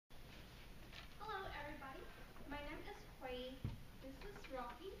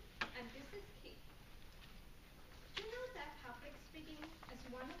speaking is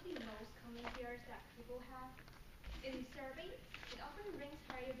one of the most common fears that people have. In surveys, it often ranks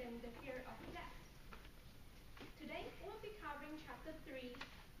higher than the fear of death. Today, we'll be covering Chapter 3,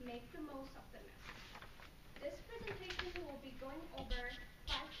 Make the Most of the Message. This presentation will be going over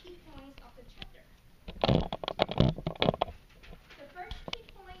 5 key points of the chapter. The first key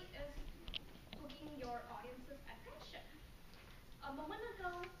point is hooking your audience's attention. A moment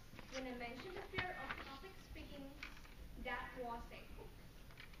ago, when I mentioned the fear of public speaking, that was a hook.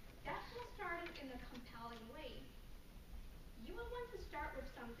 That will start it in a compelling way. You will want to start with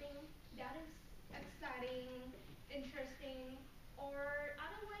something that is exciting, interesting, or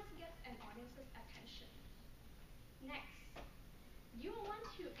otherwise gets an audience's attention. Next, you will want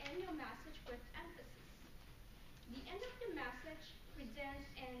to end your message with emphasis. The end of the message presents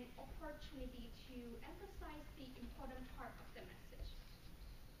an opportunity to emphasize the important part of the message.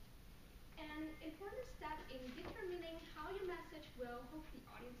 An important step in determining how your message will hook the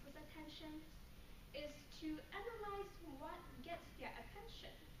audience's attention is to analyze what gets their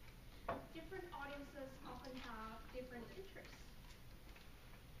attention. Different audiences often have different interests.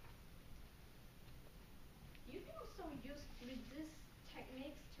 You can also use resist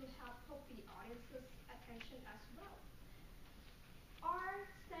techniques to help hook the audience's attention as well. R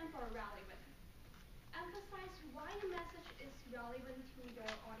stands for relevant. Emphasize why your message is relevant to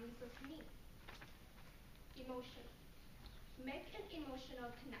your audience's needs. Emotional. Make an emotional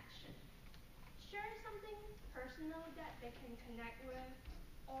connection. Share something personal that they can connect with,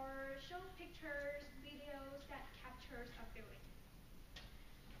 or show pictures, videos that captures a feeling.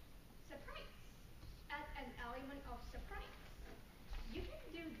 Surprise. Add an element of surprise. You can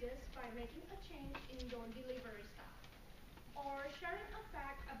do this by making a change in your delivery style, or sharing a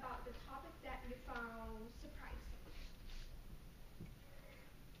fact about the topic that you found surprising.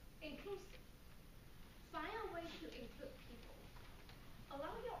 Inclusive. Find a way to include people.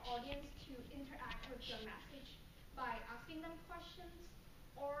 Allow your audience to interact with your message by asking them questions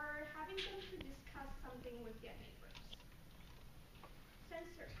or having them to discuss something with their neighbors.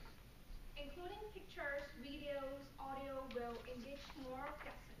 Sensory. Including pictures, videos, audio will engage more of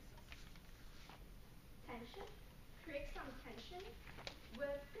their senses. Tension. Create some tension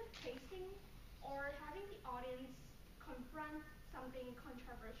with good pacing or having the audience confront something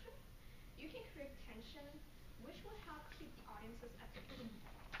controversial. You can create tension, which will help keep the audience's attention.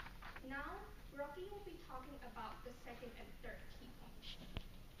 Now, Rocky will be talking about the second and third key points.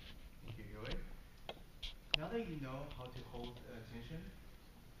 Thank you, Joey. Now that you know how to hold attention,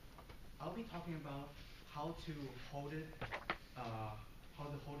 I'll be talking about how to hold it,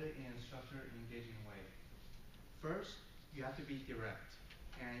 in a structured, engaging way. First, you have to be direct,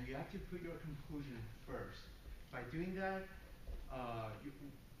 and you have to put your conclusion first. By doing that,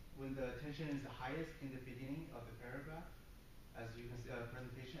 when the attention is the highest in the beginning of the paragraph, as you can see,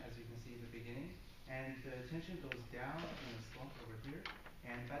 presentation, as you can see in the beginning, and the attention goes down in a slump over here,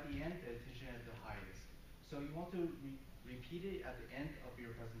 and by the end, the attention is the highest. So you want to repeat it at the end of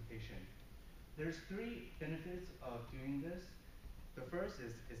your presentation. There's 3 benefits of doing this. The first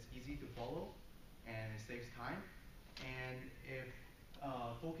is it's easy to follow, and it saves time, and it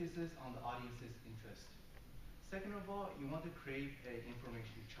focuses on the audience's interest. Second of all, you want to create an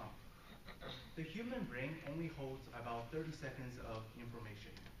information chunk. The human brain only holds about 30 seconds of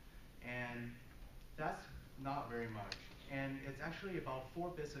information, and that's not very much. And it's actually about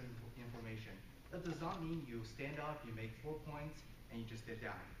 4 bits of information. That does not mean you stand up, you make 4 points, and you just sit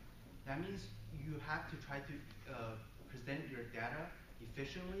down. That means you have to try to present your data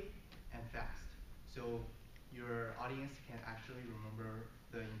efficiently and fast, so your audience can actually remember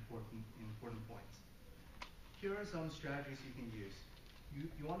the important points. Here are some strategies you can use.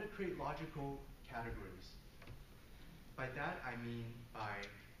 You want to create logical categories. By that, I mean by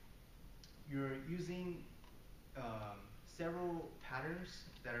you're using several patterns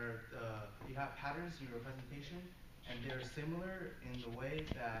that are, you have patterns in your presentation, and they're similar in the way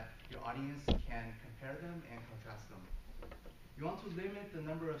that your audience can compare them and contrast them. You want to limit the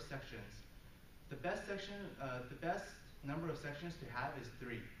number of sections. The best number of sections to have is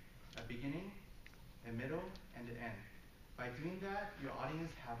 3: a beginning, a middle, and an end. By doing that, your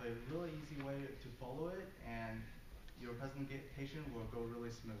audience have a really easy way to follow it, and your presentation will go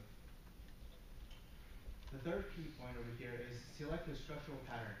really smooth. The third key point over here is select a structural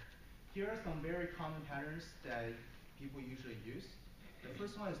pattern. Here are some very common patterns that people usually use. The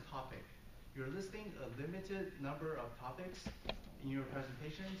first one is topic. You're listing a limited number of topics in your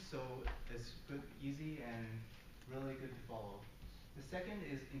presentation, so it's good, easy, and really good to follow. The second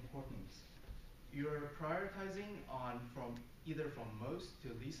is importance. You're prioritizing from either from most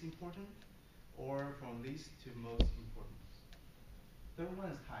to least important, or from least to most important. Third one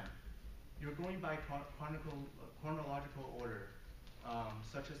is time. You're going by chronological order,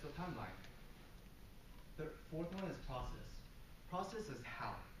 such as the timeline. The fourth one is process. Process is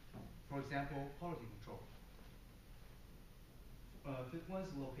how. For example, quality control. Fifth one is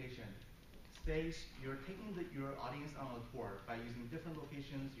location. Space, you're taking your audience on a tour by using different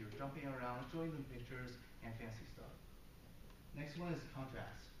locations, you're jumping around, showing them pictures and fancy stuff. Next one is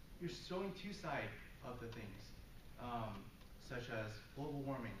contrast. You're showing two sides of the things, such as global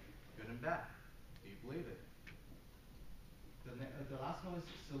warming, good and bad. Do you believe it? The last one is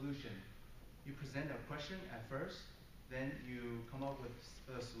solution. You present a question at first, then you come up with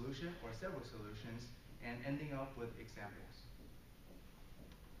a solution or several solutions, and ending up with examples.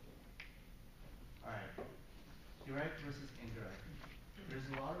 All right, direct versus indirect. There's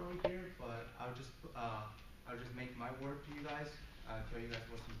a lot over here, but I'll just make my word to you guys. Tell you guys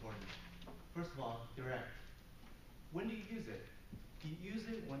what's important. First of all, direct. When do you use it? You use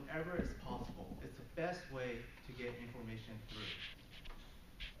it whenever it's possible. It's the best way to get information through.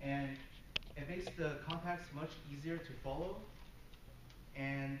 And it makes the contacts much easier to follow,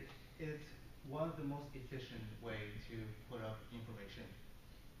 and it's one of the most efficient way to put up information.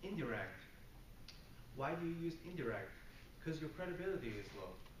 Indirect. Why do you use indirect? Because your credibility is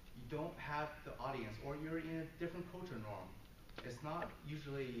low. You don't have the audience, or you're in a different culture norm. It's not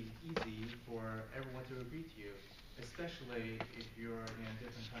usually easy for everyone to agree to you, especially if you're in a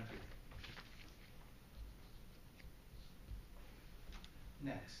different country.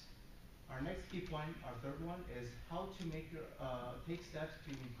 Next, our next key point, our third one, is how to take steps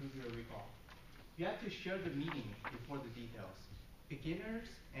to improve your recall. You have to share the meaning before the details. Beginners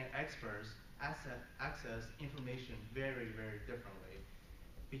and experts access information very, very differently.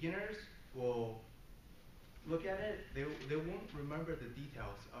 Beginners will look at it, they won't remember the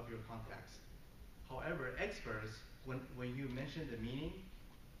details of your context. However, experts, when you mention the meaning,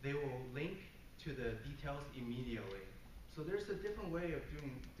 they will link to the details immediately. So there's a different way of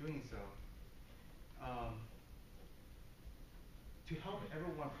doing so. To help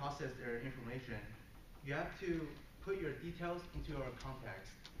everyone process their information, you have to put your details into your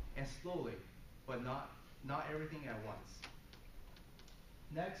context, and slowly, but not everything at once.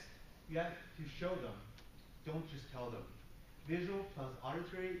 Next, you have to show them, don't just tell them. Visual plus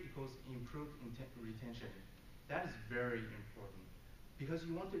auditory equals improved retention. That is very important because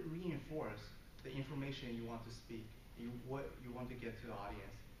you want to reinforce the information you want to speak, what you want to get to the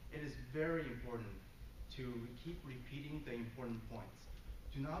audience. It is very important to keep repeating the important points.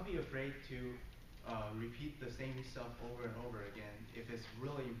 Do not be afraid to repeat the same stuff over and over again if it's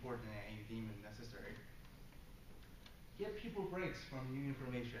really important and you deem it necessary. Give people breaks from new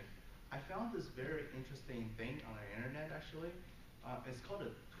information. I found this very interesting thing on the internet actually. It's called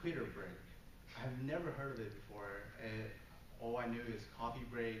a Twitter break. I've never heard of it before. All I knew is coffee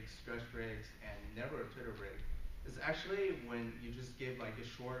breaks, stretch breaks, and never a Twitter break. It's actually when you just give like a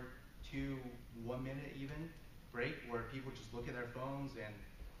short 1 minute even break where people just look at their phones and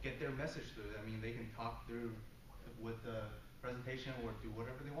get their message through. I mean, they can talk through with the presentation or do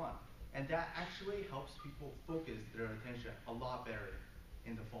whatever they want. And that actually helps people focus their attention a lot better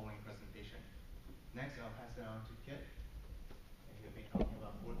in the following presentation. Next, I'll pass it on to Kit, and he'll be talking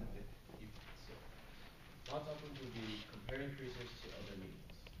about fourth and fifth key points. My topic will be comparing presentation to other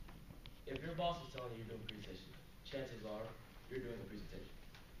meetings. If your boss is telling you you're doing a presentation, chances are you're doing a presentation.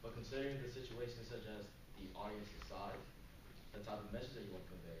 But considering the situation such as the audience's size, the type of message that you want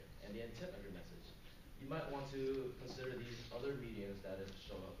to convey, and the intent of your message, you might want to consider these other mediums that is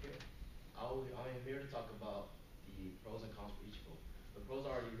shown up here. I am here to talk about the pros and cons for each of them. The pros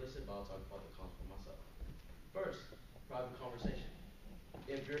are already listed, but I'll talk about the cons for myself. First, private conversation.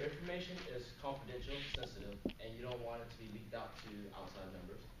 If your information is confidential, sensitive, and you don't want it to be leaked out to outside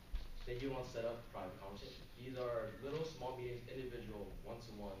members, then you want to set up private conversation. These are little small meetings, individual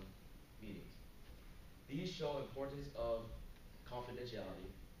one-to-one meetings. These show importance of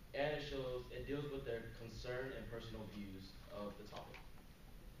confidentiality, and it deals with their concern and personal views of the topic.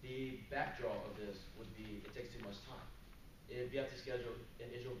 The backdraw of this would be it takes too much time. If you have to schedule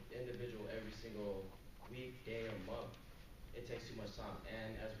an individual every single week, day, or month, it takes too much time.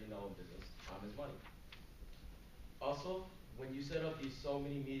 And as we know in business, time is money. Also, when you set up these so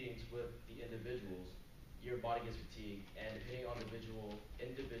many meetings with the individuals, your body gets fatigued, and depending on the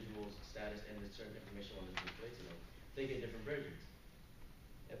individual's status and the certain information on the displayed to them, they get different versions.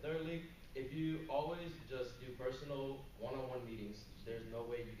 And thirdly, if you always just do personal one-on-one meetings, there's no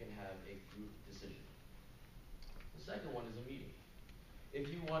way you can have a group decision. The second one is a meeting. If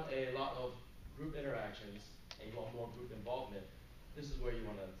you want a lot of group interactions and you want more group involvement, this is where you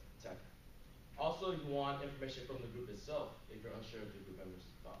want to tackle. Also, you want information from the group itself if you're unsure of the group members'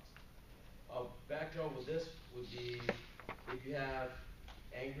 thoughts. A backdrop with this would be if you have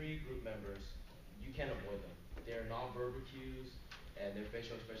angry group members, you can't avoid them. Their nonverbal cues and their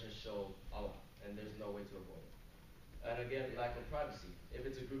facial expressions show a lot, and there's no way to avoid it. And again, lack of privacy. If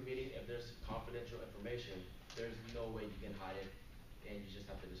it's a group meeting, if there's confidential information, there's no way you can hide it, and you just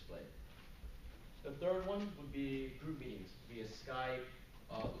have to display it. The third one would be group meetings via Skype,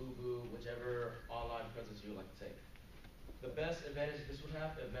 Ubu, whichever online presence you would like to take. The best advantage this would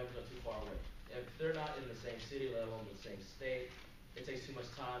have if members are too far away. If they're not in the same city, let alone the same state, it takes too much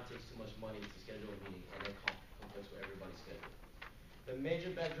time, takes too much money to schedule a meeting, and it conflicts with everybody's schedule. The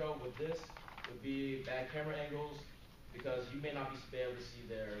major backdrop with this would be bad camera angles, because you may not be able to see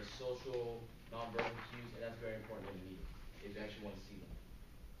their social nonverbal cues, and that's very important in a meeting if you actually want to see them.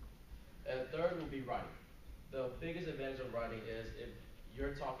 And third would be writing. The biggest advantage of writing is if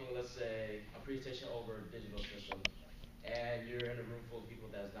you're talking, let's say, a presentation over digital systems, and you're in a room full of people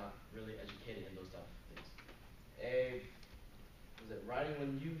that's not really educated in those type of things. A writing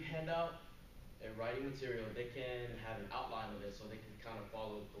when you hand out a writing material, they can have an outline of it so they can kind of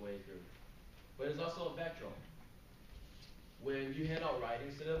follow the way through. But it's also a backdrop. When you hand out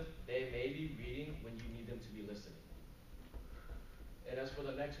writings to them, they may be reading when you need them to be listening. And as for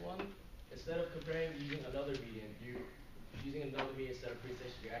the next one, instead of comparing using another medium, you're using another medium instead of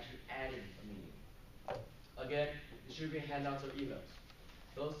presentation, you're actually adding a medium. Again, distributing handouts or emails.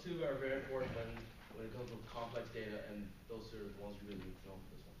 Those two are very important when it comes to complex data, and those are the ones you really need to know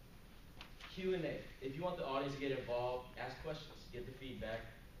for this one. Q&A. If you want the audience to get involved, ask questions, get the feedback,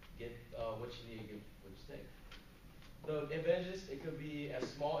 get what you need, get what you think. The advantages, it could be as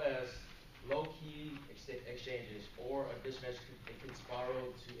small as low-key exchanges, or a disadvantage, it can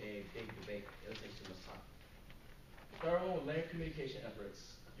spiral to a big debate. It'll take too much time. Third one, layered communication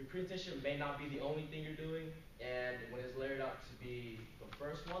efforts. Your presentation may not be the only thing you're doing, and when it's layered out to be the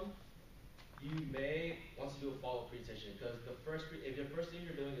first one, you may want to do a follow-up presentation, because if the first thing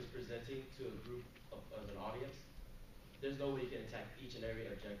you're doing is presenting to a group of an audience, there's no way you can attack each and every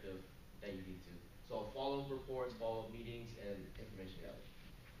objective that you need to. So follow-up reports, follow-up meetings, and information gathering.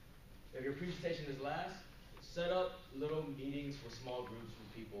 If your presentation is last, set up little meetings with small groups with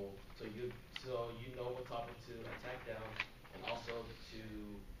people so you know what topic to attack down, and also to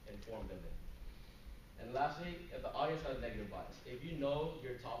inform them in. And lastly, if the audience has negative bias, if you know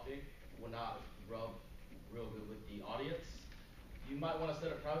your topic will not rub real good with the audience, you might want to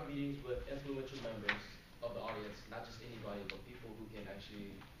set up private meetings with influential members of the audience, not just anybody, but people who can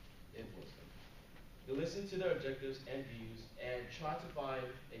actually influence them. You listen to their objectives and views and try to find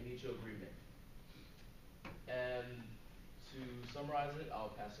a mutual agreement. And to summarize it,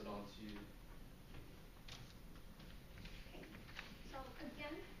 I'll pass it on to Okay. So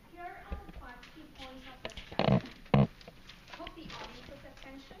again, here are the 5 key points of the strategy. Hook the audience's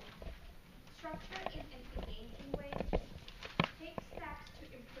attention. Structure in an engaging way. Take steps to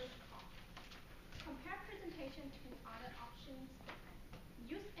improve copy. Compare presentation to other options.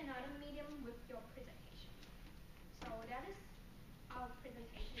 Use another medium with your presentation. So that is our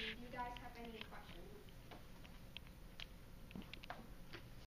presentation. Do you guys have any questions?